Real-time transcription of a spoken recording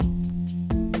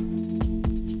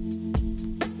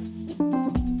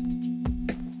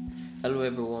Hello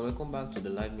everyone, welcome back to the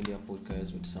Live Media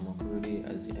Podcast with Sam Okurode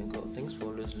as the anchor. Thanks for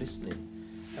always listening.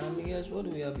 Guys, what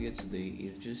do we have here today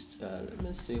is just, let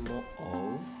me say, more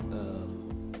of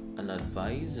an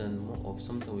advice and more of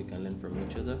something we can learn from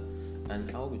each other. And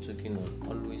I'll be talking on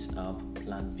always have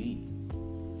plan B.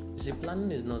 You see,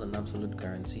 planning is not an absolute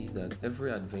guarantee that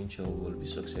every adventure will be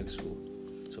successful.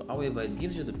 So, however, it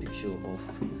gives you the picture of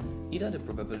either the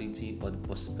probability or the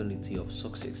possibility of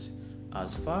success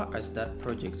as far as that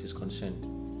project is concerned.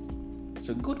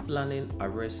 So good planning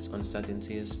arrests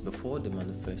uncertainties before they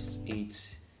manifest.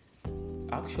 It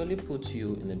actually puts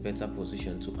you in a better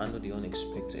position to handle the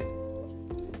unexpected.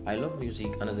 I love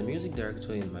music, and as a music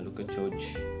director in my local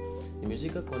church, the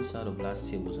musical concert of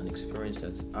last year was an experience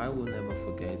that I will never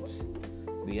forget.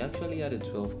 We actually had a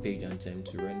 12-page anthem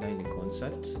to render in the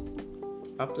concert.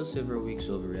 After several weeks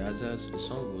of rehearsals, the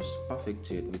song was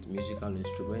perfected with musical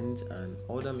instruments and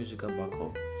other musical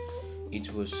backup.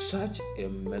 It was such a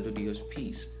melodious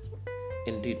piece.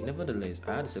 Indeed, nevertheless,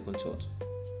 I had a second thought.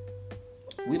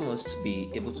 We must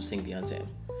be able to sing the anthem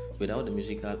without the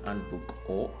musical handbook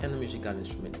or any musical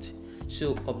instrument.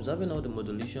 So, observing all the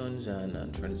modulations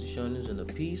and transitions in the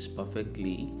piece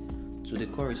perfectly to the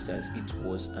choristers, it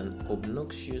was an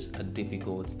obnoxious and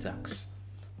difficult task.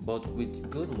 But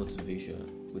with good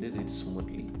motivation, we did it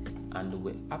smoothly and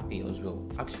we were happy as well.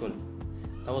 Actually,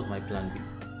 that was my plan B.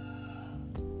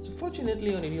 So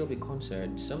fortunately, on the day of the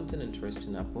concert, something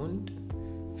interesting happened.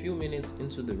 Few minutes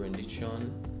into the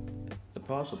rendition, the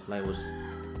power supply was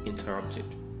interrupted.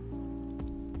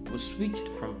 We switched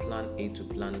from plan A to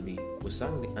plan B. We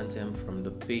sang the anthem from the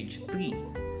page 3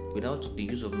 without the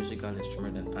use of musical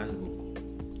instrument and handbook.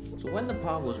 So when the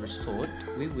power was restored,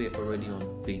 we were already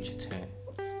on page 10.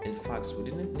 In fact, we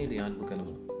didn't need the handbook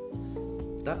anymore.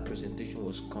 That presentation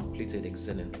was completed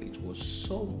excellently. It was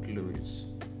so glorious.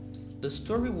 The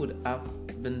story would have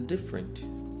been different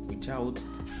without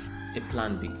a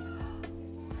plan B.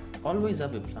 Always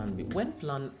have a plan B. When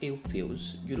plan A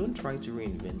fails, you don't try to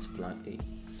reinvent plan A.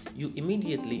 You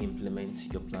immediately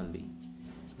implement your plan B.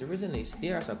 The reason is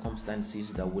there are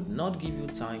circumstances that would not give you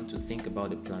time to think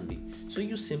about a plan B. So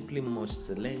you simply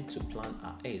must learn to plan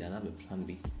ahead and have a plan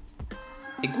B.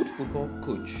 A good football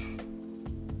coach,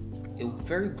 a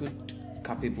very good,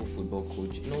 capable football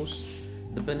coach knows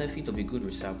the benefit of a good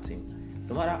reserve team.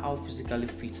 No matter how physically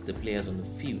fit the players on the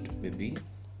field may be,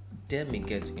 they may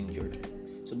get injured.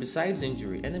 So besides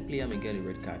injury, any player may get a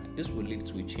red card. This will lead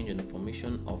to a change in the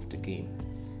formation of the game.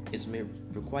 It may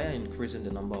require increasing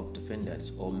the number of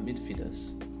defenders or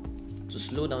midfielders to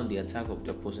slow down the attack of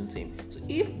the opposing team. So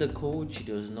if the coach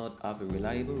does not have a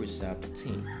reliable reserved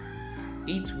team,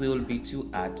 it will be too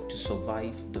hard to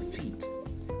survive defeat.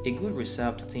 A good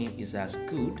reserved team is as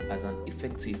good as an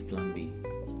effective plan B.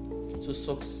 So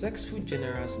successful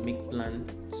generals make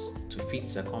plans to fit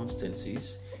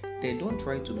circumstances. They don't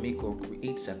try to make or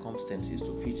create circumstances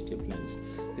to fit their plans.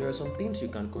 There are some things you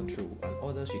can control and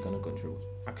others you cannot control.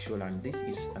 Actually, and this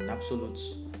is an absolute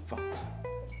fact.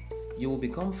 You will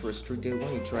become frustrated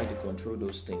when you try to control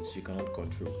those things you cannot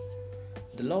control.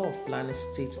 The law of planning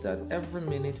states that every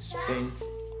minute spent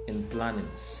in planning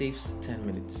saves 10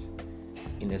 minutes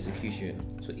in execution.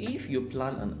 So if you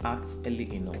plan and act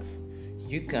early enough,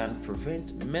 you can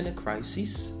prevent many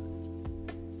crises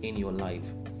in your life.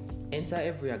 Enter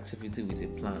every activity with a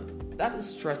plan. That is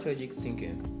strategic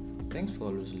thinking. Thanks for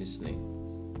always listening.